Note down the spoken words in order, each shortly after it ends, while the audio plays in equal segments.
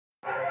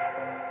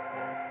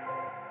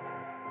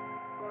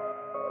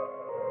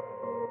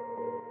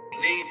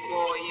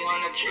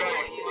No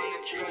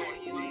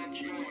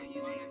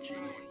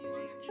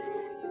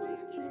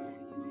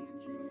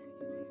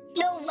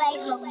way,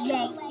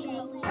 Jose.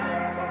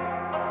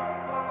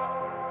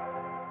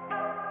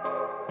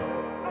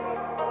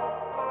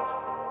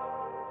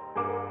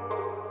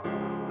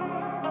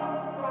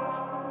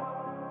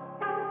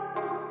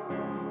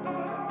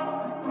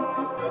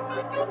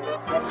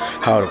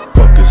 How the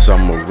fuck is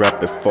I'ma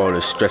rap if all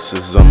the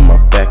stresses on my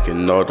back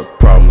and all the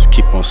problems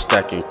keep on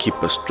stacking?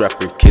 Keep a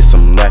strap in case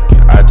I'm lacking.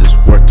 I just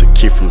work to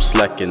keep from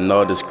slacking.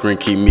 All this green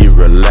keep me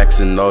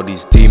relaxing. All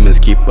these demons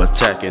keep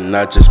attacking.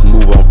 I just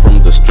move on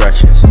from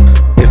distractions.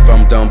 If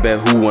I'm down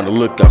bad, who wanna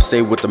look out?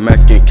 Stay with the Mac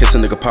and kiss a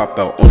nigga pop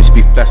out. Only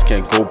speak fast,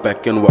 can't go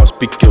back in while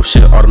speak your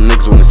shit. All them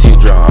niggas wanna see you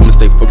drown. I'ma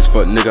stay focused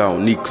for a nigga, I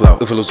don't need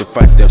clout. If I lose a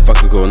fight, then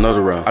fuck it, go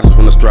another round. I just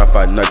wanna strive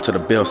fight night to the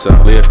bell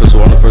sound. Lay a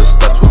pistol on the first,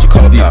 that's what you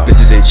call it. These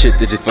bitches ain't shit,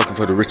 they just fucking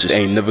for the riches.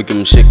 Ain't never give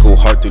them shit, go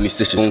hard through these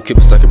stitches. Won't keep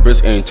us like a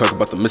brisk, ain't talk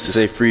about the misses.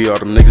 Say free all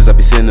them niggas I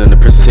be sitting in the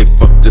prison. Say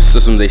fuck this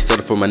system, they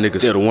settle for my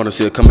niggas. They don't wanna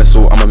see it coming,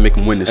 so I'ma make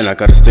them witness. And I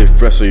gotta stay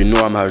fresh, so you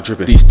know I'm out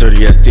dripping. These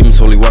 30 ass demons,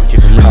 holy water, keep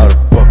them risen. How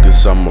the fuck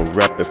is I'ma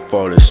rap if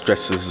all the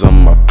stresses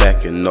on my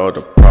back and all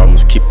the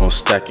problems keep on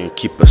stacking?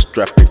 Keep a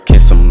strap in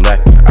case I'm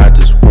lacking. I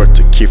just work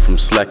to keep from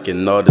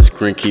slacking. All this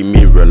green keep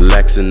me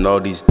relaxing. All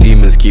these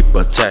demons keep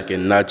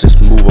attacking. I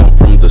just move on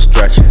from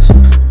distractions.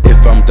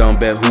 If I'm down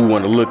bad, who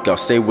wanna look out?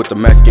 Stay with the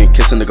Mac and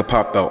kiss a nigga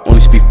pop out.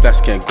 Only speak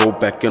fast, can't go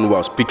back in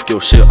while speak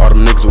your shit. All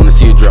them niggas wanna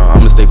see you drown.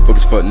 I'ma stay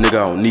focused for a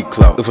nigga, I don't need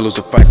clout. If I lose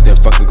a fight, then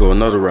fuck it, go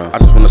another round. I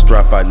just wanna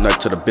strive fight night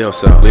to the bell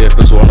sound. Lay a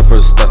pistol on the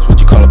first, that's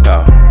what you call a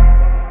pal.